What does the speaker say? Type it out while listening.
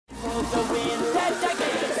Let the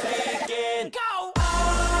games begin. Go!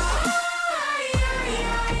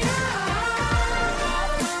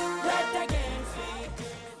 Let the games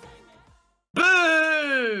begin.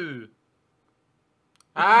 Boo!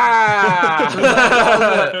 Ah!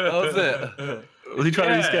 That was it. Was he trying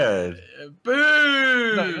to be scared?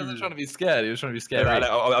 Boo! No, he wasn't trying to be scared. He was trying to be scared. Yeah,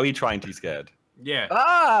 are we trying to be scared? Yeah.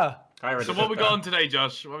 Ah! So what we got on today,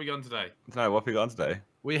 Josh? What we got on today? No, what have we got on today?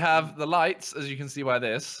 We have the lights, as you can see by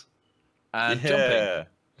this, and jumping.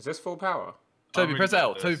 Is this full power? Toby, press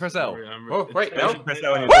L. Toby, press L. Oh, wait, L? L? Press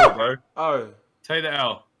L on your door, bro. Oh. Take the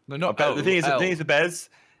L. No, not Oh, L. the thing is, L. with Bez,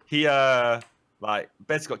 he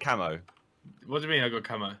Bez got camo. What do you mean I got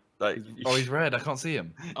camo? Like, Oh, he's red. I can't see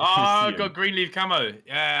him. Oh, I got green leaf camo.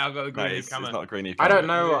 Yeah, I got a no, green leaf it's camo. not a green leaf. I camo. don't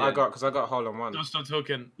know what I got because I got hole in one. Don't stop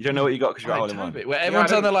talking. You don't know what you got because you got a hole in one. Toby. Wait, everyone I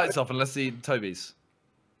turn don't- their lights off and let's see Toby's.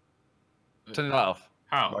 Turn your light off.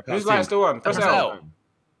 How? I can't Whose see light's him. still on? Press Press L. L.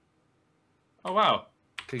 Oh, wow.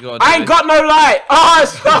 Okay, go on, I ain't Toby. got no light! Oh,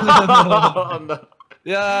 stop! No.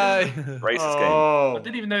 Yay! Racist game. I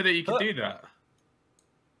didn't even know that you could do that.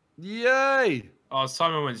 Yay! Oh,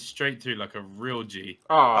 Simon went straight through like a real G.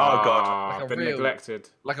 Oh, God. Like a been real- neglected.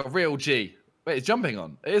 Like a real G. Wait, it's jumping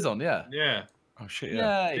on. It is on, yeah. Yeah. Oh shit,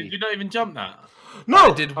 yeah. Yay! Did you not even jump that? No!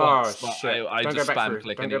 I did once, Oh, but shit. I Don't just go back spam through.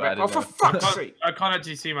 click Don't go anyway. I back. Oh, didn't for know. fuck's sake. I can't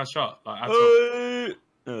actually see my shot. Like, at all.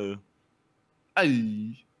 Oh.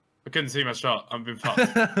 Ay. I couldn't see my shot. I've been fucked.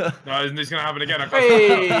 No, it's gonna happen again. I can't.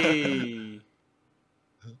 Hey!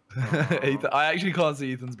 Ethan, I actually can't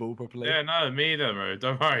see Ethan's ball properly. Yeah, no, me either, bro.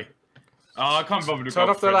 Don't worry. Oh, I can't bother to Turn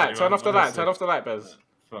go off the for it light. anyway, Turn off the light. honestly. Turn off the light, Bez.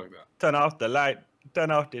 Fuck that. Turn off the light.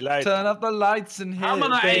 Turn off the light. Turn up the lights in here, I'm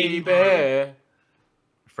on a Baby.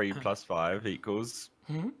 3 plus 5 equals.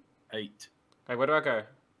 8. Hey, where do I go?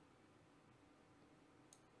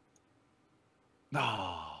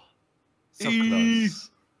 Oh, so close.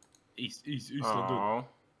 East London. Oh.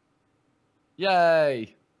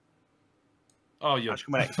 Yay! Oh, you're.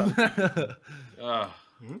 Actually, my next one.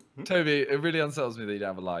 Toby, it really unsettles me that you don't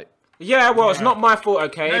have a light. Yeah, well, it's not my fault,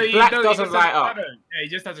 okay? No, you Black don't, he doesn't just light has a up. shadow. Yeah, he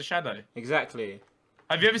just has a shadow. Exactly.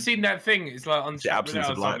 Have you ever seen that thing? It's like on The chat absence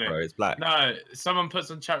roulette of or light, something. bro. It's black. No, someone puts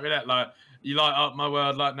on chat roulette like, you light up my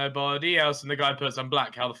world like nobody else, and the guy puts on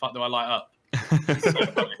black. How the fuck do I light up? It's so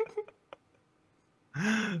funny.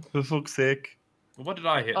 For fuck's sake. Well, what did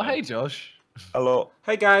I hit? Oh, then? hey, Josh. Hello.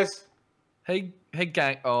 Hey, guys. Hey,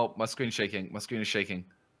 gang. Oh, my screen's shaking. My screen is shaking.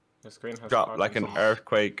 The screen has Drop like an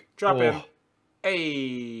earthquake. Drop in. Oh.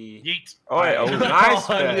 Hey. Yeet. Oh, wait, oh, Nice,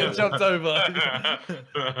 Oh, you Ben. jumped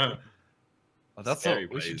over. Oh, that's Scary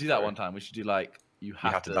not, we should plays, do that bro. one time. We should do like you You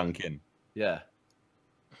have, have to dunk in. Yeah.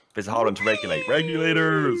 There's a hard one to regulate.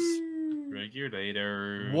 Regulators.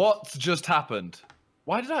 Regulator. What just happened?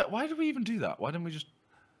 Why did we even do that? Why didn't we just?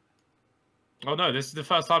 Oh no, this is the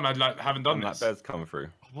first time I like haven't done That this. bear's coming through.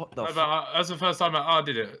 What the? No, but that's the first time I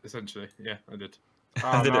did it. Essentially, yeah, I did.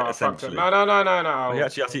 Oh, Did no, it I fucked it. essentially. No. Oh, yeah,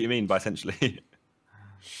 actually, I see what you mean by essentially.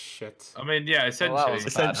 Shit. I mean, yeah, essentially. was-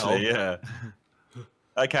 Essentially, yeah.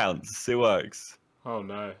 That counts. It works. Oh,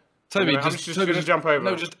 no. Toby, I'm just gonna jump over.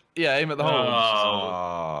 No, just aim at the hole. Oh.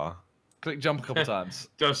 Ah. Click jump a couple times.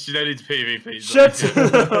 Josh, you don't need to PvP. Shit.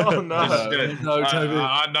 Oh, no. Just do it. No, Toby.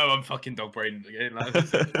 I know I'm fucking dog brain again. Like, you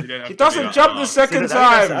don't have He to do doesn't that. jump the See, second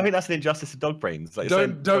I think time. that's an injustice to dog brains. Like, you're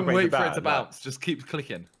saying Don't dog brains wait are for it bad, to like, bounce. Just keep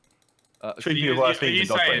clicking. treating You- you worse are you things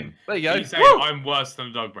than dog saying- brain. There you Are go. you saying Woo! I'm worse than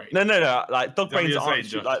a dog brain? No. Like dog Is that what brains you're aren't.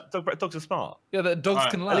 saying, Josh? Like dogs are smart. Yeah, the dogs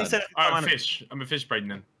Alright, can At learn. least, I'm a fish. I'm a fish brain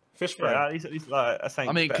then. Fish brain. yeah, at least like a saying.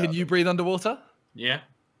 I mean, better. can you breathe underwater? Yeah.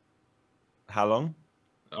 How long?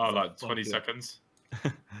 Oh, like 20 yeah. seconds.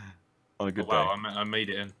 On a Oh, good wow, day. I made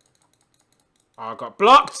it in. Oh, I got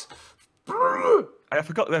blocked. I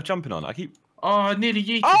forgot we have jumping on. I keep. Oh, I nearly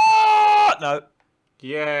yeeted. Oh no!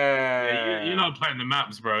 Yeah. Yeah, you're not playing the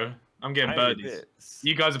maps, bro. I'm getting birdies.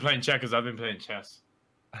 You guys are playing checkers. I've been playing chess.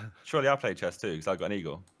 Surely I play chess too because I got an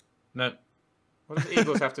eagle. No. What does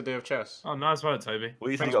Eagles have to do with chess? Oh, nice work, Toby.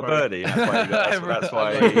 Well, you said you Thanks, got a birdie. That's why. You got, that's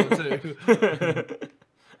why.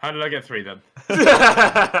 How did I get 3 then?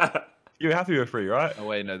 You were happy with 3, right? Oh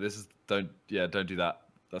wait, no. This is don't do that.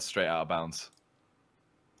 That's straight out of bounds.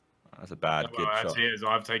 That's a bad Well, good it shot. actually is.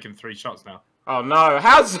 I've taken 3 shots now. Oh no!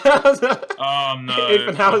 How's Oh no.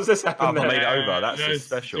 Ethan? How has this Oh, happened? I made there? it over. That's just,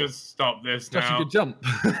 special. Just stop this Josh, now. you could jump.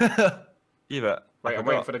 Yeah, but Wait, I I'm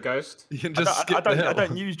waiting forgot. for the ghost. You can I just skip the hill. I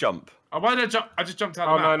don't use jump. Oh, why did I jump? I just jumped out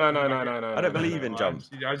Oh of the no map. no! I don't believe in jump.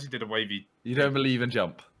 I actually did a wavy. You don't believe in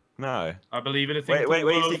jump. No. I believe in a thing. Wait,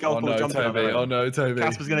 you see Oh golf ball no, jumping on Toby. the Oh no, Toby.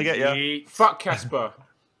 Casper's gonna get you. Yeet. Fuck Casper.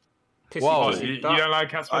 Pissy Whoa. pussy You duck. don't like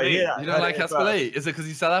Casper Oh, Lee? yeah. You don't like Casper Lee? Is it because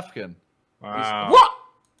he's South African? Wow. What?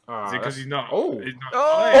 Is it because he's not? Oh. He's not...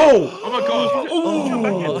 Oh! Oh my god!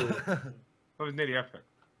 Oh! That was nearly epic.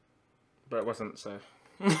 But it wasn't, so.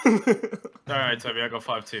 Alright, Toby, I got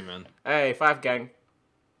 5-2, man. Hey, 5 gang.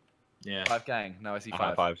 Yeah. 5 gang. Now I see I 5.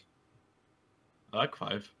 have 5. I like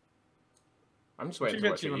 5. I'm just What waiting do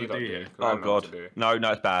to watch you what you actually lot do. wanna do 'cause I Oh don't know what god. to do. No,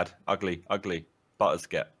 no, it's bad. Ugly, ugly. Butters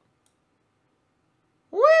get.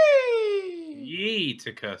 Whee!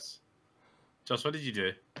 Yeeticus. Josh, what did you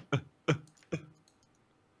do?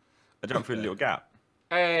 I jumped through a little gap,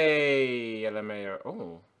 Hey, LMAO.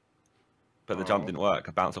 Oh. but the jump didn't work.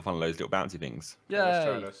 I bounced off one of those little bouncy things. Let's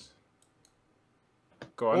try Yay. this.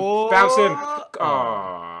 Go on. Oh. Bounce in.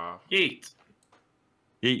 Aww. Yeet.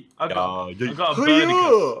 Yeet. I've got a Hoo-yah!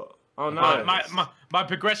 burnicus. Oh no. My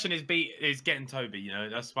progression is getting Toby, you know.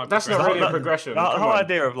 That's my That's not progression. really a progression. The Come whole on.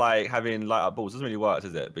 idea of like having light up balls doesn't really work,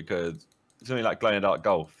 does it? Because it's only like glow in the dark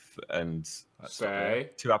golf and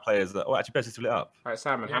Say. 2 hour players that. Oh, actually, better to split it up. Alright,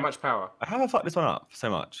 Simon, how Yeah. much power? How have I fucked this one up so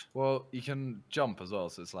much? Well, you can jump as well,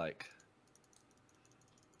 so it's like.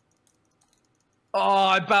 Oh,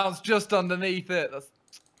 I bounced just underneath it. That's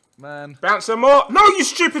man. Bounce some more. No, you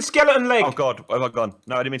stupid skeleton leg. Oh god, where have I gone?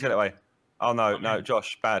 No, I didn't mean to go that way. Oh no, no,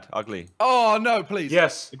 Josh, bad, ugly. Oh no, please.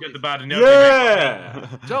 Yes. The good, the bad, and the Yeah. ugly.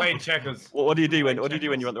 Jump. Playing checkers. What do you do when you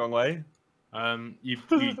went the wrong way? You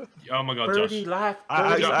oh my god, Birdie Josh. life. I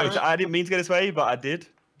birdie life. didn't mean to go this way, but I did.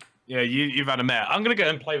 Yeah, you've had a mare. I'm gonna go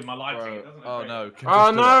and play with my live feed. Oh no. can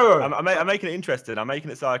Oh just do it. no. I'm making it interesting. I'm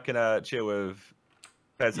making it so I can chill with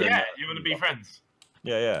Pez. Yeah, you want to be friends.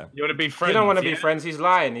 Yeah. You want to be friends. You don't want to be yeah? friends. He's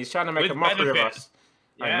lying. He's trying to make With a mockery of benefits. us.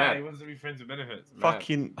 Yeah, mad. he wants to be friends with benefits.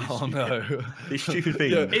 Fucking. Oh no. These stupid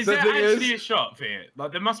things. Yeah. Is The there thing actually is- a shop here?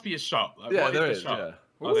 Like, there must be a shop. Like, Yeah, what there the is. shop? Yeah.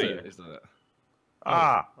 Oh, There there is, isn't it?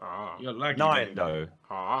 Ah, Ah. You're laggy. 9 baby. though.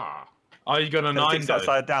 Ah. Oh, you got a 9 6 though.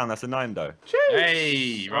 upside down. That's a 9 though.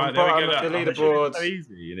 Hey, right, On there we bottom go. of the look. leaderboard. So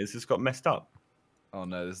easy, and it's just got messed up. Oh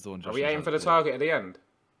no, this is the one. Are Josh we was aiming for the at. target at the end?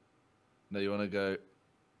 No, you want to go?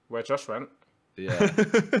 Where Josh went? Yeah.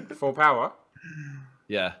 Full power?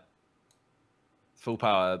 Yeah. Full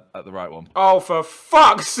power at the right one. Oh, for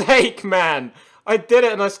fuck's sake, man! I did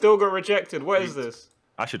it and I still got rejected. What is this?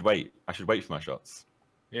 I should wait. I should wait for my shots.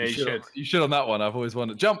 Yeah, you should. You should on that one. I've always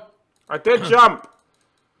wanted jump. I did jump!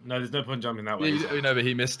 No, there's no point jumping that Yeah, way. you know, but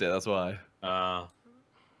he missed it. That's why. I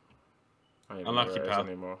don't even know Unlucky, where it is pal.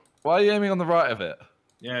 anymore. Why are you aiming on the right of it?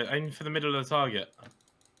 Yeah, aim for the middle of the target.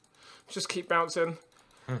 Just keep bouncing.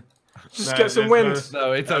 Just No, get some there's wind.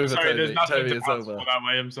 No, it's I'm over, sorry, there's Toby. nothing Toby, to it's bounce over. for that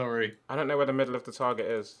way. I'm sorry. I don't know where the middle of the target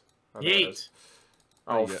is. Oh, there it is. Yeet.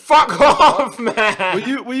 Oh, you go. fuck off,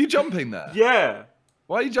 man! Were you jumping there? Yeah.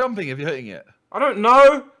 Why are you jumping if you're hitting it? I don't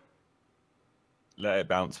know. Let it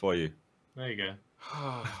bounce for you. There you go.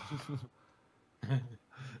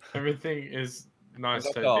 Everything is nice,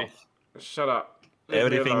 Fuck Toby. off. Shut up. Leave me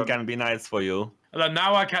Everything alone. can be nice for you. Look,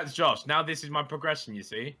 now I catch Josh. Now this is my progression, you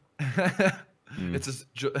see. It's just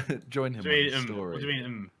join him What do you on mean, the story. What do you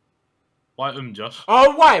mean, Why, Josh?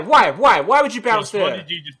 Oh, why? Why would you bounce Josh, there? what did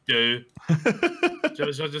you just do?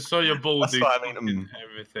 Josh, I just saw your ball That's do what I mean, fucking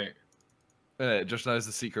everything. Yeah, Josh knows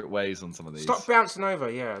the secret ways on some of these. Stop bouncing over.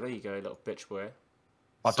 Yeah, there you go, little bitch boy.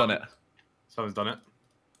 I've done it. Someone's done it.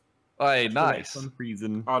 Hey, nice. Sun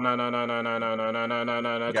freezing. Oh no. Come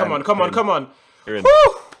Again, on, come on, in. come on. You're in. Woo!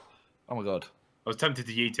 Oh my god. I was tempted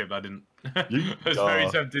to yeet it, but I didn't. Yeet. I was very Oh.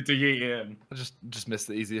 tempted to yeet it. I just missed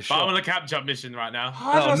the easiest But I'm shot. on a cap jump mission right now.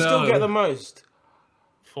 How did Oh, I still no. get the most?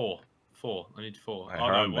 4. I need 4. Hey, Oh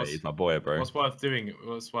no, Harambe is my boy, bro. what's worth doing?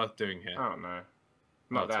 What's worth doing here? I don't know. Oh,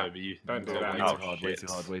 Not that. Toby, you Don't do you that. way Oh, too hard, way shit. too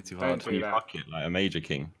hard, way too Don't hard. do You that. fuck it like a major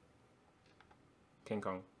king. King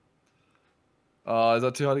Kong. Oh, is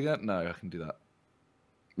that too hard again? No, I can do that.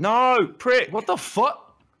 No, prick. What the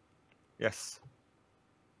fuck? Yes.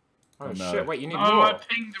 Oh, no. shit! Wait, you need Oh, I more.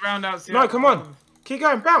 pinged around outside. No, come on. Keep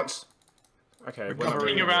going. Bounce. Okay. You we're not ping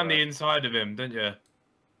really around gonna the do inside of him, didn't you?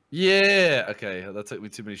 Yeah. Okay, that took me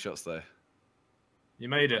too many shots though. You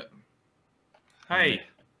made it. Hey,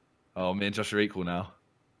 Oh, me and Josh are equal now.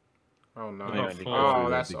 that. Oh no. I got 4. Oh,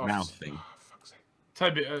 that's big off. mouth thing. Oh, fuck's sake.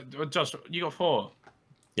 Toby, Josh, you got 4.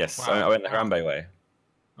 Yes, Wow. I went the Harambe way.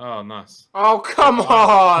 Oh, nice. Oh, come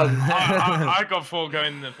on. I got 4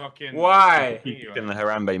 going the fucking. Why? Keeping the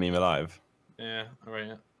Harambe meme alive. Yeah,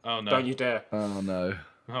 alright. Oh no. Don't you dare. Oh no.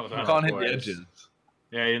 Oh, no. I can't hit boys. the edges.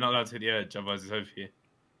 Yeah, you're not allowed to hit the edge, otherwise it's over for you.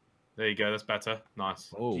 There you go, that's better.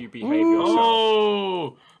 Nice. Oh. You behave yourself.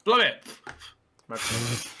 Oh! Blow it!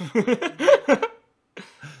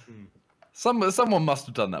 Someone must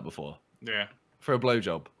have done that before Yeah. for a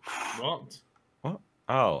blowjob. What? What?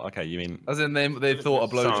 Oh, okay. You mean As in they thought a someone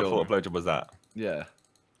thought blowjob. a blowjob was that? Yeah. Oh,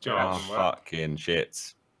 Josh. what? fucking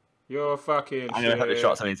shit. You're fucking I know I had the shit.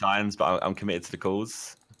 shot so many times, but I'm committed to the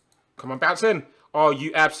calls. Come on, bounce in. Oh,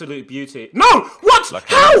 you absolute beauty. No! What? Like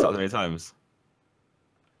I shot so How? many times.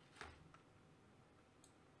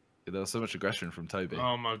 There was so much aggression from Toby.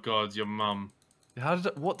 Oh my god, your mum.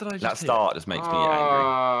 What did I just That hit? start just makes me angry.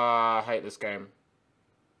 I hate this game.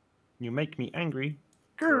 You make me angry.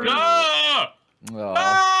 Ah! Oh.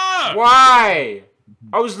 Ah! Why?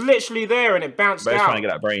 I was literally there and it bounced Bro's out. trying to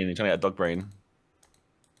get that brain. He's trying to get that dog brain.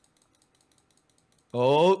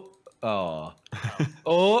 Oh. Oh.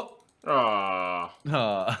 Oh. Aww.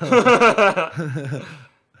 Oh.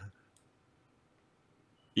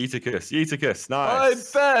 Eutychus, Hi,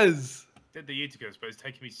 nice. Bez. Did the Eutychus, but it's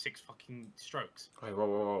taking me 6 fucking strokes. Wait,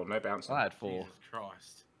 whoa, no bouncing. I had 4. Jesus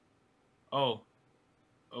Christ. Oh.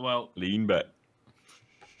 Well, Lean back.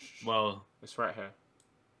 well, It's right here.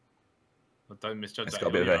 don't misjudge It's that. got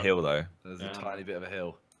a bit of a hill though. There's Yeah. a tiny bit of a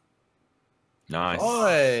hill. Nice.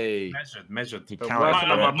 Oi. Measured. He Been counted working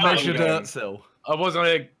for on it. my Measured game. dirt sill. I was on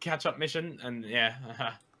a catch-up mission, and yeah.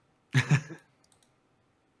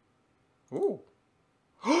 Ooh.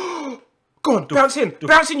 Go on, bounce in,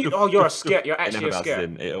 bounce in. You. Oh, you're a scare. You're It actually never a bounces scare.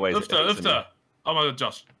 in. It always Ufta, hates on you. Ufta. Oh my god,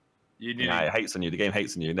 Josh. You need Nah, it hates on you. The game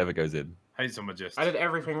hates on you. It never goes in. hates on my gist. I did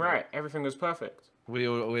everything right. Everything was perfect. We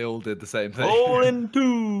all did the same thing. All in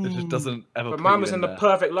two. It just doesn't ever. But put mine you was in the there.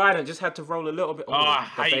 perfect line and just had to roll a little bit. Oh, I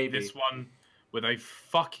the hate baby. this one with a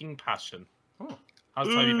fucking passion. Oh.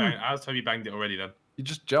 How's Toby banged it already then? You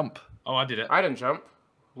just jump. Oh, I did it. I didn't jump.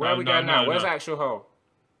 Where No, are we no, going now? no, Where's no. the actual hole?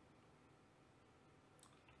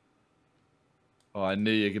 Oh, I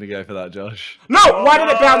knew you were gonna go for that, Josh. No! Why did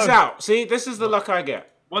it bounce no. out? See, this is the luck I get.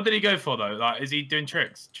 What did he go for though? Like, is he doing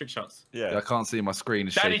trick shots? Yeah. I can't see my screen.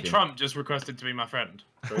 Is Daddy shaking. Trump just requested to be my friend.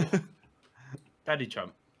 Daddy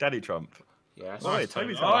Trump. Daddy Trump. Yes. Oh, Nice, wait,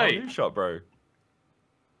 Toby's Toby. had a Oi. new shot, bro.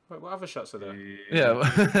 Wait, what other shots are there?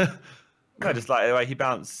 Yeah. No, just like the way he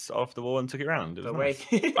bounced off the wall and took it round. It was The way,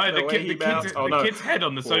 nice. the Oh, the, way kid, he the, bounced. kid's, Oh, the no. kid's head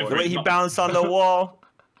on the sofa. The way is he not- bounced on the wall.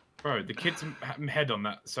 Bro, the kid's head on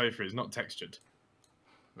that sofa is not textured.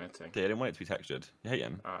 Menting. Dude, I didn't want it to be textured. You hate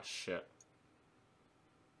him. Oh, shit.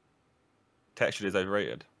 Textured is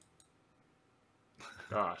overrated.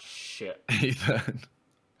 Oh, shit. Ethan.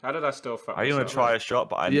 How did I still fuck I want this to up? try a shot,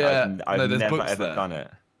 but Yeah, I've no, there's never books ever there. done it.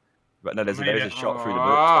 But no, there's I made a it. shot through the books.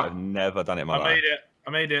 Ah. But I've never done it in my I life. made it. I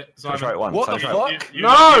made it. I'll try it once. What I'll the try it. fuck? You No!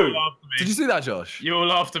 all laughed at me. Did you see that, Josh? You all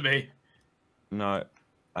laughed at me. No, I did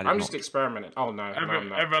I'm not. just experimenting. Oh, no.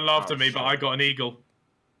 Everyone laughed Oh, at me, but shit. I got an eagle.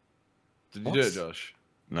 Did you do it, Josh?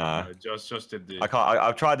 Nah, No, Josh did the. I can't.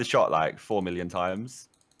 I've tried the shot like 4 million times.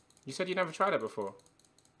 You said you never tried it before.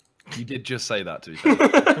 You did just say that to me.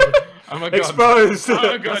 Oh my god. Exposed! Oh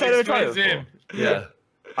my I god, said I never tried it explains him. Yeah.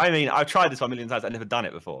 I mean, I've tried this 1 million times. I've never done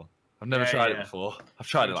it before. I've never Yeah, tried it yeah. before. I've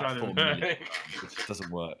tried it like Tried 4 it. million. It just doesn't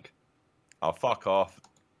work. Oh, fuck off.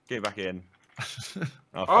 Get it back in.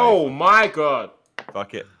 Oh, my God.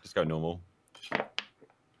 Fuck it. Just go normal.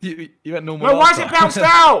 You went normal. No, why last is it time. bounced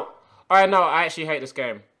out? Alright, no, I actually hate this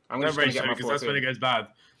game. I'm Don't just going to rage get my because that's when it 14. goes bad.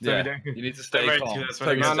 So Yeah, don't- you need to don't stay rage, calm. 'cause that's when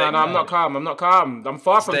it Focus. goes No, I'm not calm. I'm not calm. I'm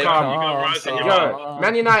far from Stay calm. You got rice in your Yo,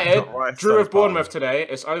 Man United Rice drew so with Bournemouth calm. today.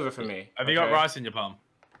 It's over for me. Have you got okay? rice in your palm?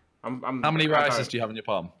 I'm, How many I rices don't. do you have in your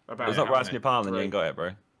palm? About There's it. not how rice in many? your palm, then you Three. ain't got it, bro.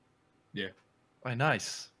 Yeah. Oh,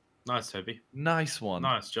 nice. Nice, Toby. Nice one.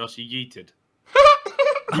 Nice, Josh. You yeeted.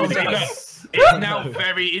 Oh, See, nice. look, it's now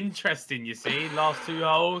very interesting, you see. Last 2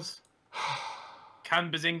 holes. Can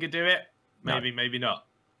Bazinga do it? No. Maybe, maybe not.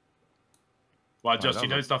 Well, Josh, you don't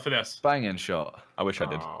don't know. start for this. Banging shot. I wish I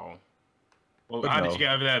did. Oh. Well, But how did no. you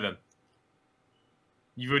get over there then?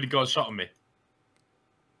 You've already got a shot on me.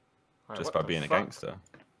 Alright, Just what by the being a fuck? gangster.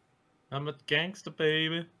 I'm a gangster,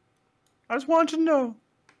 baby. I just want to know.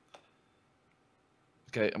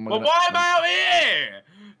 Okay, I'm Well, gonna... why am I out here?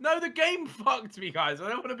 No, the game fucked me, guys. I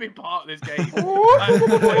don't want to be part of this game.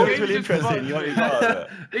 It's really interesting. You want to be part of it.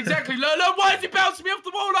 Exactly. Look, why is he bouncing me off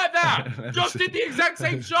the wall like that? Josh did the exact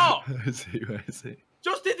same shot. Where is he? Where is he?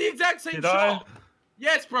 Josh did the exact same Did I? shot.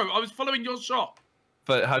 Yes, bro. I was following your shot.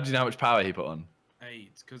 But how do you know how much power he put on? Hey,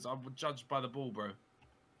 it's because I'm judged by the ball, bro.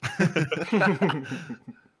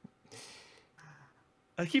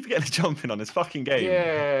 I keep forgetting to jump in on this fucking game.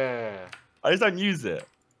 Yeah. I just don't use it.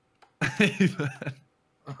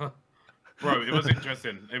 Bro, it was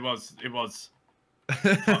interesting. It was.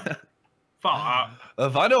 Fuck. A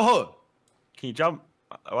final hole. Can you jump?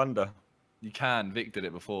 I wonder. You can. Vic did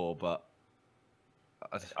it before, but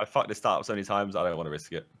I fucked this start up so many times. I don't want to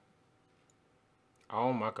risk it.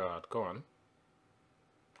 Oh my God. Go on.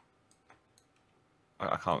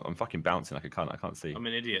 I can't. I'm fucking bouncing like a cunt. I can't see. I'm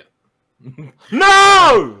an idiot.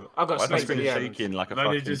 No! I got Why snaked am at I the end. shaking like a Then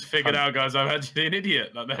fucking... you just figured out, guys, I'm actually an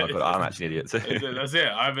idiot. Like, Oh, God, I'm actually an idiot too. That's it.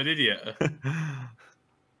 I'm an idiot.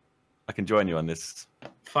 I can join you on this.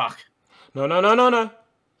 Fuck. No, no, no, no, no.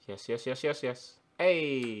 Yes, yes, yes, yes, yes.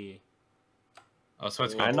 Hey. I swear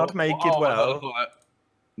to I God. not make it Oh, I well. thought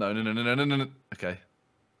no, no, no, no, no, no, no. Okay.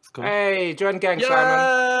 It's cool. Hey, join gang,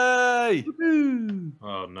 Simon. Yay!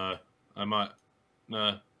 Oh no. I might.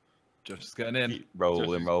 No. Josh is going in. Keep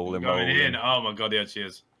rolling, rolling, Going rolling. in. Oh my God, yeah, she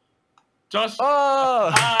is. Josh. Oh!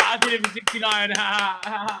 I did it for 69.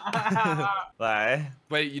 There.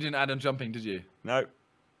 Wait, you didn't add on jumping, did you? No.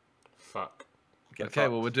 Fuck. Get Okay,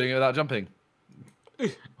 fucked. well, we're doing it without jumping.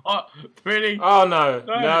 Oh, really? Oh, no.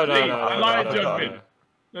 No, No, no, please, no, I no, like no, no, jumping. no.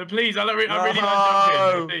 No, please, I really No. like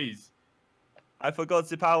jumping. Please. I forgot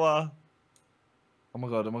the power. Oh my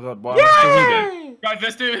god, why am I still leading? Yay! Guys,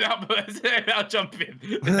 let's do it without jumping.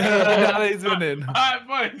 Ali's winning. Alright,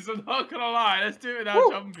 boys, I'm not gonna lie. Let's do it without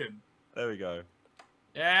Woo. jumping. There we go.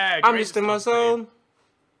 Yeah, I'm great just in my stuff, zone.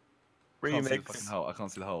 I can't see the fucking Remix. hole. I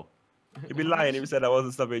can't see the hole. You'd be lying if you said I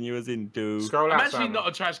wasn't something you was into. Scroll I'm out, actually Simon. not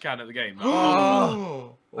a trash can at the game.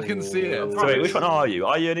 Oh. I can see it. So wait, which one are you?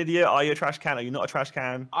 Are you an idiot? Are you a trash can? Are you not a trash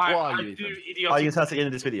can? I, Why are I you, do Ethan? idiotic. Are you at the end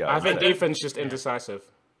of this video? I think Ethan's just indecisive.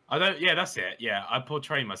 I don't. Yeah, that's it. Yeah, I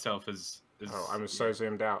portray myself as. Oh, I'm so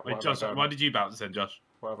zoomed out. Wait, What Josh, have I why done? did you bounce then, Josh?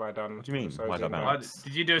 What have I done? What do you mean? I'm so Why did I zoomed bounce? Why, out.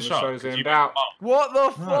 did you do a I'm shot? so 'Cause zoomed you- out. Oh, What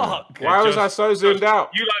the fuck? okay, Why was Josh- I so zoomed out?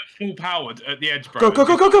 You like full powered at the edge, bro. Go, go,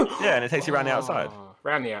 go, go, go! Yeah, and it takes you around the outside. Oh,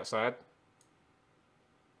 round the outside.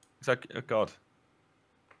 It's like, oh god.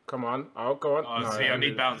 Come on. Oh, go on. Oh, No, see, I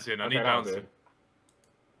need bouncing. I Okay, need that'll bouncing. do.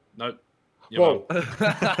 Nope. Whoa. Wait.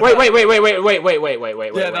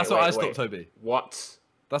 Yeah, that's what I stopped, wait. Toby. What?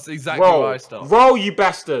 That's exactly Roll. why I stopped. Roll, you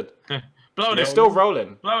bastard. Blowing It's it. still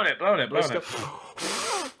rolling. Blowing it. Blowing it. It's Blowing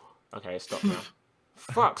still... it. Okay, stop now.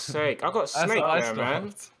 Fuck's sake. I got That's snake why I there,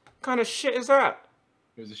 man. stopped. What kind of shit is that?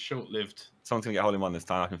 It was a short-lived. Someone's gonna get a hole in one this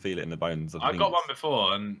time. I can feel it in the bones of the I got fingers. one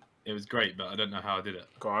before and it was great, but I don't know how I did it.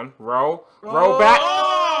 Go on. Roll. Roll back.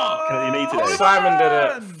 Oh! Can you need to do? Simon did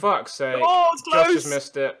it. Fuck's sake. Oh, it's Josh close. just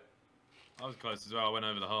missed it. I was close as well. I went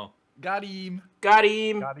over the hole. Got him. Got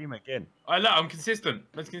him. God, him again. I'm consistent.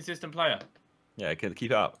 I'm a consistent player. Yeah, keep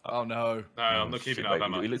it up. Oh no. No, I'm not Shit, keeping it wait, up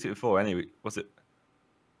that we much. looked at it before anyway. What's it?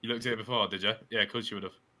 You looked at it before, did you? Yeah, of course you would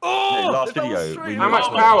have. Oh, last that was video, straight we How up. much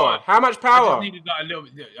Oh, power? How much I power? just needed that a little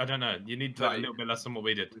bit. I don't know. You need that a little bit less than what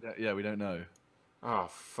we did. Yeah, we don't know. Oh,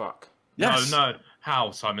 fuck. Yes. No. How,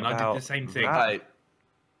 Simon? I About did the same thing. that. Right.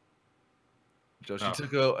 Josh, Oh. you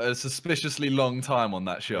took a suspiciously long time on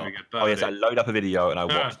that shot. Very good. Oh yes, I Perfect. load up a video and I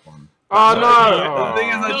watched one. Oh, The no. thing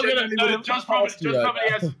is, I Not gonna- genuinely no, would've Josh passed you probably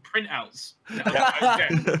right has printouts.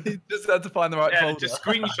 Yeah, He just had to find the right folder. just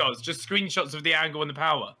screenshots of the angle and the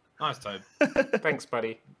power. Nice, Tobe. Thanks,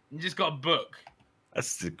 buddy. You just got a book.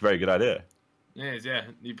 That's a very good idea. It is, yeah.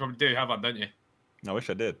 You probably do have one, don't you? I wish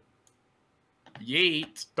I did.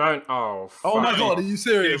 Yeet. Don't. Oh, fuck. Oh my god, are you Yeah,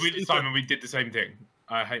 serious? Simon, we did the same thing.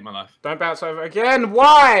 I hate my life. Don't bounce over again.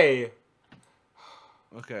 Why?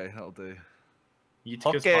 Okay, that'll do.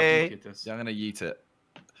 Yeeticus, Okay. Yeeticus. Yeah, I'm gonna yeet it.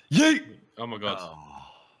 Yeet! Oh my god. Oh.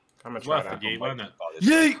 I'm gonna It's try worth that. the yeet, wasn't it?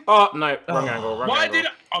 Yeet! Oh, no. Wrong Oh. angle. Wrong Why angle. did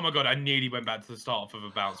I... Oh my god, I nearly went back to the start of a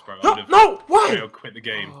bounce, bro. I No, would have no. Why? quit the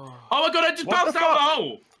game. Oh my god, I just What bounced the out of the fuck?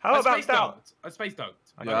 hole. How I about space out? dunked. I space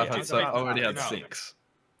dunked. Yeah, I've I had space I already had dunked. 6.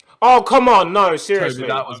 Oh, come on. No, seriously.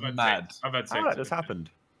 Toby, that was I've had mad. 6. I've had 6. How that just happened?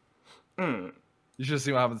 Mm. You should have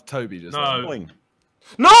seen what happened to Toby just No. Boing.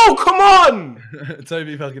 No, come on. then.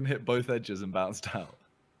 Toby fucking hit both edges and bounced out.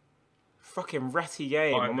 Fucking ratty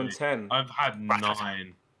game. I'm on Finally. 10. I've had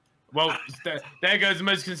 9. Well, there goes the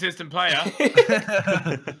most consistent player.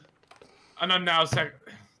 And I'm now second.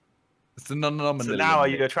 It's a non-nominal. So now, are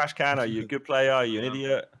you a trash can? Are you a good player? Are you an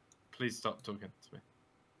idiot? Please stop talking to me.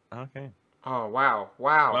 Okay. Oh, wow.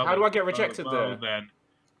 Wow. Well How do then. I get rejected well there? Then.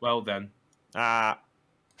 Well then. Ah.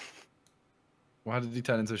 Why did he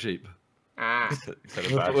turn into a sheep? Ah. Instead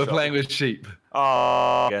of bad We're shot. playing with sheep.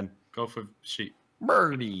 Oh, again. Go for sheep.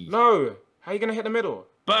 Birdie. No. How are you going to hit the middle?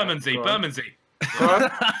 Bermondsey. Go on. Bermondsey. Go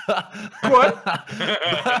on. Go on.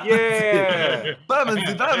 Yeah.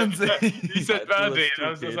 Bermondsey, Bermondsey. You said That was Bermondsey, and I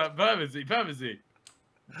was just stupid. like, Bermondsey, Bermondsey.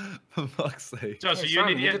 For fuck's sake. Josh, Hey, are you an Simon,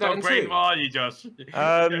 you idiot? did that Dog in brain? two. What are you, Josh?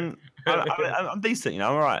 I'm decent, you know.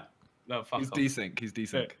 I'm alright. No, fuck He's off. decent. He's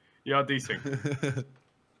decent. You are decent.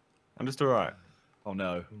 I'm just alright. Oh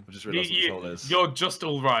no. I just realised what the goal is. You're just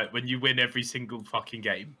all right when you win every single fucking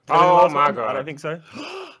game. Oh, my I God. don't think so.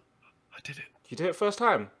 I did it. You did it first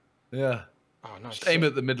time? Yeah. Oh, no. Just shit. aim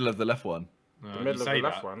at the middle of the left one. No, The middle you of say the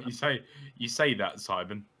left that. one. You say that,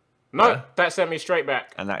 Simon. No, Yeah. that sent me straight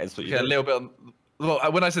back. And that is what you Yeah, a do. little bit on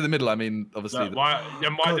Well, when I say the middle, I mean obviously. No, why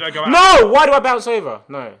did I go out? No! Why do I bounce over?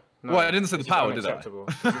 No. Well, I didn't say the This is power, did I? unacceptable.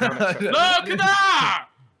 This is unacceptable. Look at that!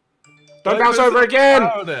 Don't Why bounce you put over so much again!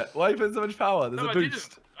 power on it? Why are you putting so much power? There's No, a I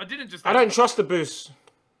boost. didn't just. I don't trust the boost.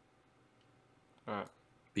 Alright.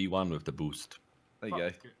 B1 with the boost. There you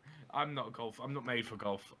go. I'm not golf. I'm not made for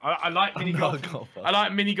golf. I like mini not golf. a golfer. I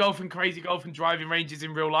like mini golf and crazy golf and driving ranges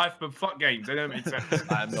in real life, but fuck games. They don't make sense.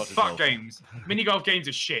 I am not a Fuck golfer. games. Mini golf games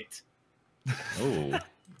are shit. Oh.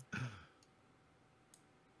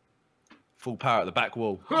 Full power at the back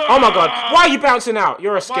wall. Oh my god, why are you bouncing out?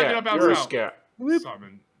 You're a Why did I scare. bounce You're a out? scare.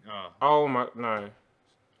 Simon. Oh my, no.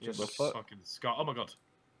 Just fuck? fucking scar. Oh my god.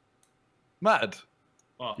 Mad.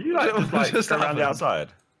 Oh. You like just like Just go around the happened. outside.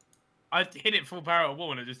 I hit it full power at a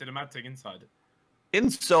wall and I just did a mad thing inside.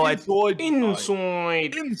 Inside.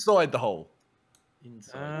 Inside the hole.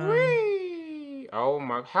 Inside. Whee! Oh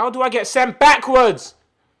my, how do I get sent backwards?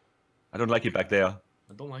 I don't like it back there.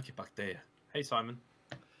 I don't like it back there. Hey Simon.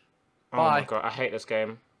 Oh my Bye. god, I hate this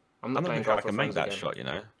game. I'm I'm not not playing sure I golf can with make friends that again. shot, you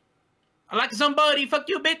know. I like somebody. Fuck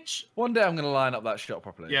you, bitch. One day I'm gonna line up that shot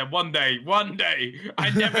properly. Yeah, one day. One day. I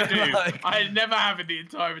never do. Like- I never have in the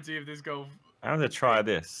entirety of this golf. I'm gonna try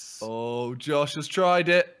this. Oh, Josh has tried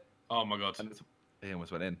it. Oh my god. And he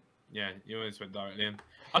almost went in. Yeah, you almost went directly in.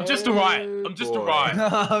 I'm just alright. I'm just boy. alright.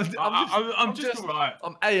 I'm just alright.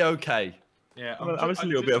 I'm a-okay. Yeah, I'm just a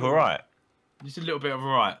little bit of alright. Just a little bit of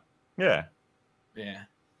alright. Yeah. Yeah.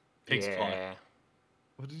 Pigs fly. Yeah.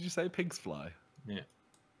 What did you say? Pigs fly? Yeah.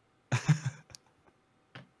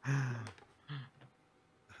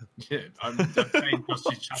 Yeah, I'm saying because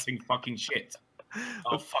she's chatting fucking shit.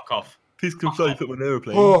 Oh, fuck off. Pigs can fly, you put them on an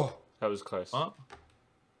aeroplane. Oh, that was close. What?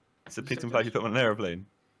 It's a pigs can fly, you put them on an aeroplane.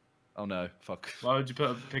 Oh no, fuck. Why would you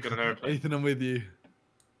put a pig on an aeroplane? Ethan, I'm with you.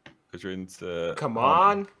 Because you're into... Come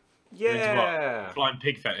on. You're into what? Yeah. Flying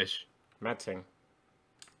pig fetish. Mad thing.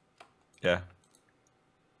 Yeah.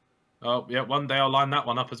 Oh, yeah, one day I'll line that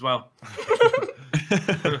one up as well.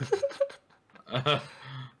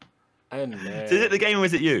 Oh no. So is it the game or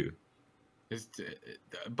is it you? It's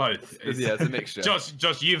both. Yeah, it's a mixture.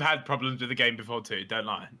 Josh, you've had problems with the game before too. Don't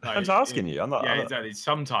lie. Like, I'm just asking you. I'm not. Yeah, I'm not- exactly.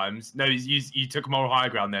 Sometimes, no, you took a moral high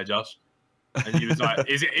ground there, Josh. And he was like,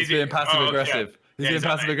 "Is it? Is He's being it passive oh, aggressive. yeah. He's Yeah, being exactly.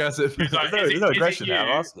 passive aggressive. He's like, There's no aggression there. I'm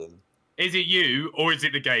you? asking. Is it you or is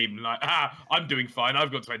it the game? Like, I'm doing fine.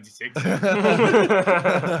 I've got 26.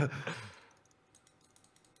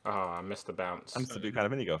 Oh, I missed the bounce. I'm to do kind of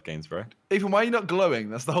mini golf games, bro. Ethan, why are you not glowing?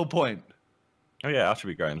 That's the whole point. Oh yeah, I should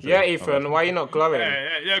be going. Yeah, Ethan, why are you not glowing?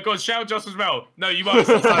 Yeah. Go on, shout Josh as well. No, you won't.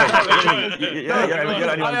 You're the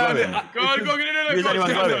only one glowing. Go on, You're the only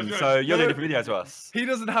one glowing, so you're doing a different video to us. He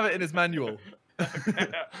doesn't have it in his manual.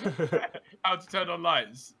 How to turn on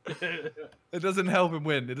lights. It doesn't help him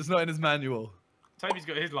win. It is not in his manual. Toby's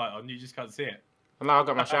got his light on. You just can't see it. No, I've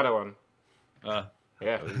got my shadow on.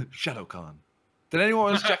 Yeah. Shadow Khan. Did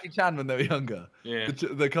anyone watch Jackie Chan when they were younger? Yeah.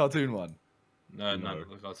 The cartoon one. No,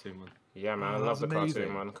 the cartoon one. Yeah, man, I Oh, love the that's cartoon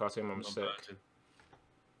amazing. one. Cartoon one was Not sick. virgin.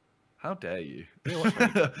 How dare you?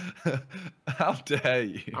 How dare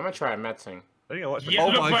you? I'm gonna try a mad thing. I think I watched. Yeah, Oh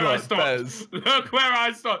look my where I God, stopped. Bez. Look where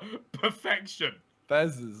I stopped. Perfection.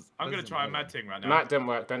 Bez is. I'm going to try a mad thing right now. No, it didn't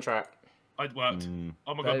work. Don't try it. It worked.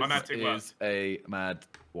 Oh my god, my mad Bez thing worked. is a mad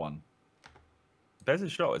one.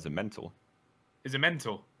 Bez's shot is a mental. Is it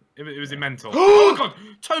mental? It was in mental. Oh my god,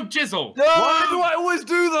 Toad Jizzle. Why do I always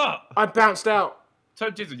do that? I bounced out.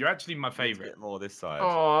 Toad Jizzle, you're actually my A favourite. bit more this side.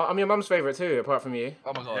 Oh, I'm your mum's favourite too, apart from you.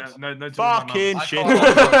 Oh my god. Yeah, no, Fucking I shit. can't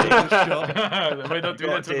watch this shot. We're not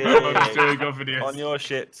doing that to Got the moment. it. Doing golf videos. On your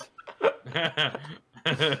shit.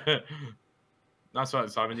 That's right,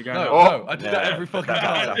 Simon. You're going. No, up. no, I do that every fucking that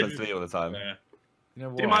time. happens to me all the time. Yeah. You know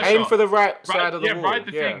Do what? my Aim shot. for the right Right, side of the yeah, wall. ride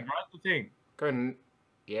the yeah. thing. Ride the thing. Go and...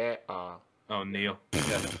 Yeah. Oh, Neil.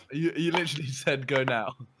 Yeah. You literally said go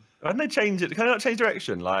now. Why didn't they change it? Can I not change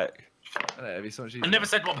direction? Like, I know, it'd be so much I easier. never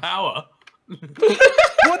said what power. What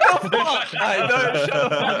the fuck? Hey, no, shut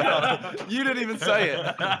the fuck up. You didn't even say it.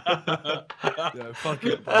 Yeah, fuck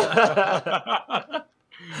it.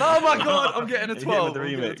 Oh my god, I'm getting a hit 12. with the I'm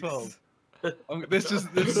getting a remix. 12.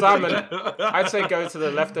 This Simon, I'd say go to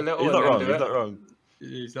the left a little He's and not then wrong. do He's it. not wrong.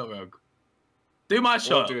 He's not wrong. Do my We'll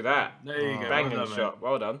shot. do that. There you go. Banging well done, shot.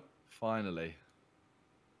 Well done. Finally.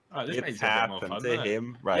 Right, this It makes it a bit more happened fun, to doesn't it?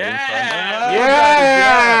 him right Yeah!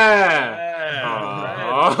 Yeah!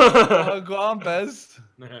 Oh, Aw. go on, Bez.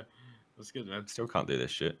 That's good, man. in front. Still can't do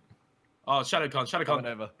this shit. Oh, Shadow Khan. Coming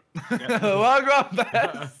over. Well, go on,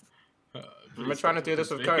 Bez. We're trying to do this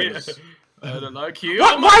with cones. I don't like you.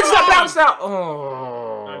 What? Oh my Why does that God! bounce out? No,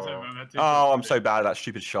 Oh. sorry, man, I had to- Oh, I'm so bad at that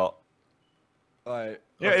stupid shot. Alright.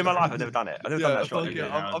 Yeah, in my life I've never done it. I've never done that shot. fuck it.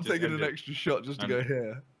 either. I'm Just taking end an it. extra shot just to go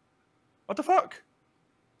here. What the fuck?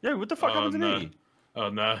 Yo, what the fuck happened to no. me? Oh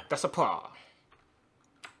no. That's a par.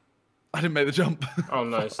 I didn't make the jump. Oh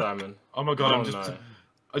no, Simon. Oh my god, Oh, I'm just.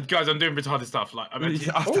 no. Guys, I'm doing retarded stuff. Like, I'm actually.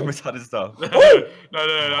 I've done retarded stuff. No,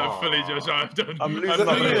 I'm fully just. I've done. I'm losing I've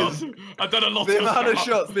my done a lot. brain. I've done a lot The amount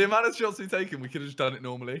of stuff. shots we've taken, we could have just done it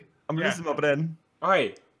normally. I'm Yeah. losing my brain.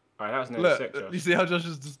 Alright, that was nearly sick, Look, Josh. you see how Josh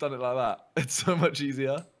has just done it like that? It's so much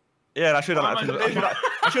easier. Yeah, and I should have Oh, done that. man.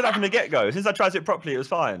 I should have from the get-go. Since I tried to do it properly, it was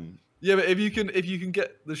fine. Yeah, but if you can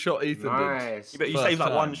get the shot Ethan Nice. But you First saved like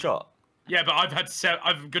time. one shot. Yeah, but I've had 7.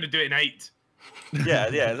 I'm gonna do it in 8. Yeah.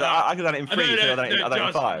 I could have done it in 3, so I've done it in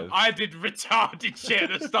Josh, 5. I did retarded shit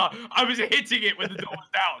at the start. I was hitting it when the door was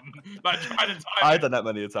down, like trying to time I've it. done that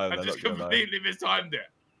many a time. I though, just not gonna lie. completely mistimed it.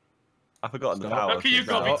 I've forgotten the Stop. power. Look at you,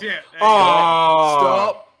 Stop. copied it.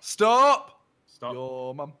 Oh. Stop! Stop.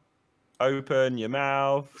 Your mum. Open your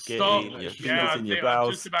mouth. Get Stop. in your fingers Yeah, in your I've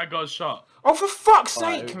blouse. just about got a shot. Oh, for fuck's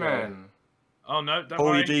Alright, sake, okay. man. Oh no, don't Pull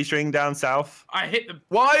worry. your G-string down south. I hit the.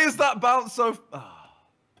 Why is that bounce so? The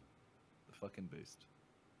fucking boost.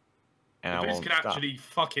 And The I boost won't can stop. actually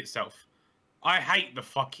fuck itself. I hate the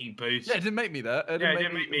fucking boost. Yeah, it didn't make me that. Yeah, it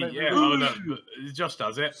didn't make me. Yeah, oh, oh, no, but it just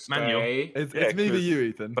does it. Manual. Stay. It's Yeah, me v 'cause- you,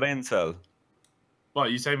 Ethan. Brentel.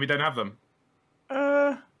 What, you saying we don't have them?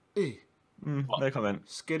 Eh. No comment.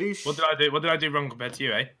 Skadoosh. What did I do? What did I do wrong compared to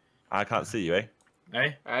you, eh? I can't see you, eh?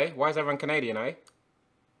 Eh? Eh? Why is everyone Canadian, eh?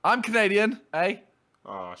 I'm Canadian, eh?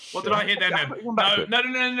 Oh, shit. What did I hit then? Yeah, then? put one No, backward.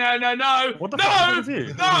 no. What the no, fuck happened to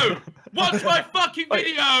you? no! Watch my fucking Wait.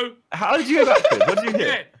 video! How did you go backwards? What did you hit?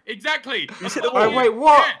 Yeah, exactly. You hit the Oh, wall. wait,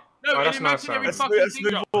 what? Yeah. No, Oh, in that's not imaginary sound. fucking A thing.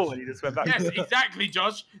 smooth Josh. ball and you just went backwards. Yes, exactly,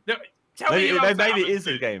 Josh. No, tell me Maybe, you else that maybe it happens is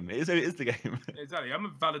the to- game. It is the game. Exactly. I'm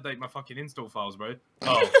gonna validate my fucking install files, bro.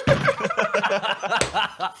 Oh.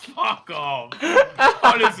 Fuck off.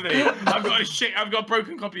 Honestly, I've got a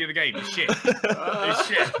broken copy of the game. It's shit. It's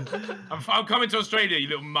shit. I'm coming to Australia, you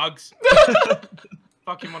little mugs.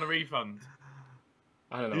 Fucking want a refund.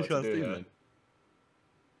 I don't know You what to can't do see here. me.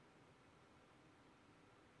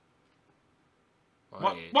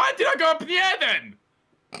 Why did I go up in the air then?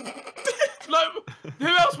 Look, who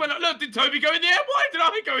else went up? Look, did Toby go in the air? Why did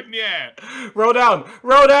I go in the air?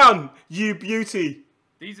 Roll down, you beauty.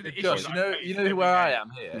 These are the issues. Josh, you know where I am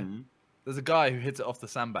here? Mhm. There's a guy who hits it off the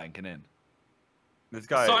sandbank and in. This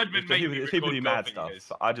guy, Sidemen there's make people, me there's people who do record mad golf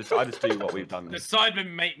stuff. videos. I just do what we've done. The Sidemen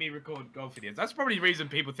make me record golf videos. That's probably the reason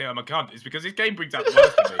people think I'm a cunt. Is because this game brings out the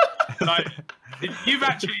worst in me. Like, you've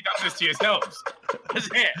actually done this to yourselves. That's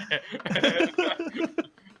it.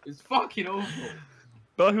 It's fucking awful.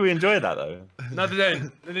 But we enjoy that though. No, they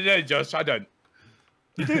don't. No, they don't, Josh. I don't.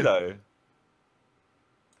 You do though.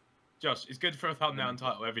 Josh, it's good for a thumbnail and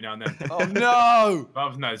title every now and then. Oh no!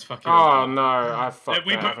 Rather than that, it's fucking Oh awful. no, I fucked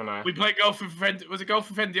we, that, haven't I? we played golf with a friend. Was it golf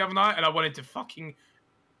with a friend the other night? And I wanted to fucking.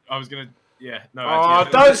 I was gonna. Yeah, no. Oh,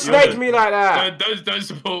 actually, don't snake me like that. Don't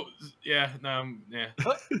support. Yeah, no, yeah.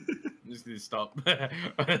 I'm just gonna stop.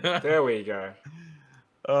 There we go.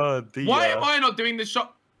 Oh dear. Why am I not doing the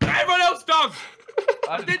shot? Everyone else does.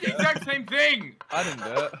 I did the exact same thing. I didn't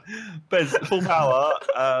do it. Bez, full power.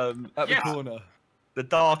 At Yes. the corner. The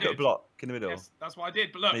dark did. block in the middle. Yes, that's what I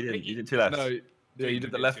did. But look, No, you didn't. Piggy- You did two left. No, yeah, you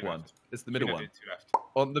did the left two one. left. It's the middle I one. did two left.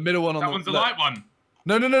 On the middle one on That the one's the left. light one.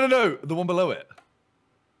 No. The one below it.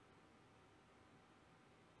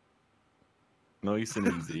 Nice and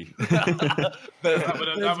easy.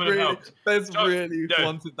 That would've helped. Bez Josh- really no,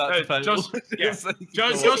 wanted that to fail. Josh, yeah. So he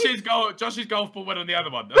could go. Josh's golf ball went on the other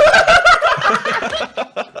one.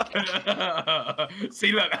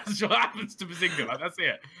 See, look, that's what happens to Bazinga. Like, that's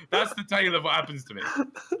it. That's the tale of what happens to me.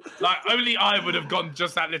 Like, only I would have gone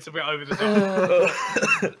just that little bit over the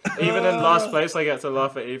top. Even in last place, I get to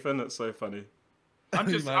laugh at Ethan. It's so funny. I'm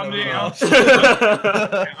just Man,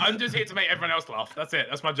 I'm just here to make everyone else laugh. That's it.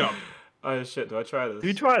 That's my job. Oh shit, do I try this? Did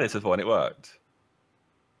you try this before and it worked?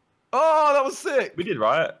 Oh, that was sick. We did,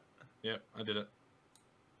 right? Yeah, I did it.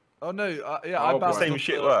 Oh no, yeah, Oh, I bounced boy. Same off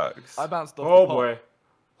shit the- works. I bounced off. Oh the pot. boy.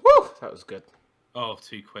 Woo! That was good. Oh,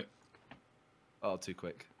 too quick. Oh, too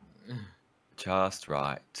quick. Just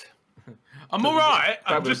right. I'm alright.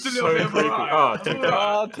 I'm That was just a little so bit creepy. alright. Oh, I'm take alright.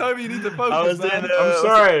 Oh, Toby, you need to focus, I was man. in, I'm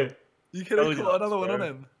sorry. You could have Told you caught that, another one on bro.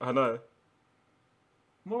 him. I know.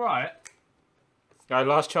 I'm alright. Guy,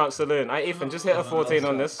 last chance saloon. Hey, Ethan, just hit a 14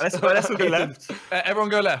 on this. Let's all go left. Everyone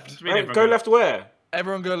go left. Just read Hey, everyone go left where?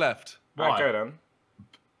 Everyone go left. Why? Right, go then.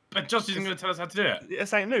 But Josh isn't going to tell us how to do it. Yeah,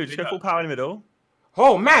 St. Lou, just go full power in the middle.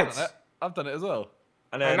 Oh, mad! I've done it as well.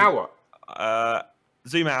 And And then now what?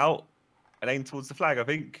 zoom out and aim towards the flag, I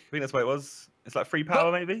think. I think that's what it was. It's like free power,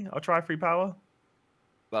 maybe? I'll try free power.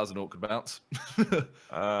 That was an awkward bounce.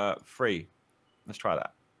 3. Let's try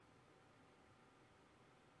that.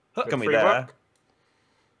 Huh. Got me Free there.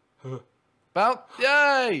 work. Bounce.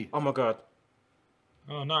 Yay! Oh my god.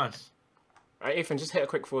 Oh, nice. Alright, Ethan, just hit a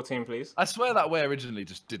quick 14, please. I swear that way originally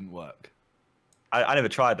just didn't work. I never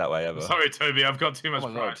tried that way ever. Sorry, Toby. I've got too much Oh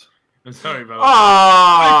my pride. god. I'm sorry, brother.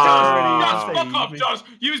 Ah! Josh, fuck off, Josh!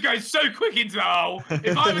 You was going so quick into that hole.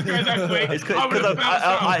 If I was going that quick, It's I would have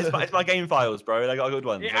bounced out. it's my game files, bro. I got good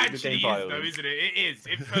ones. It Like, good actually game is, files. though, isn't it? It is.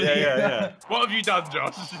 It fully Yeah. is. What have you done,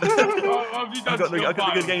 Josh? what have you done I've got to your the good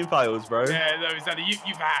files? game files, bro. Yeah, no, exactly.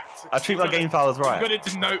 You've hacked. I treat my game files You've right. got it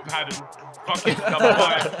to Notepad and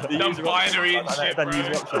fucking done binary and shit, bro. Then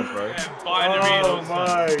use options, bro. Yeah, binary and all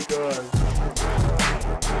Oh sorts. my god.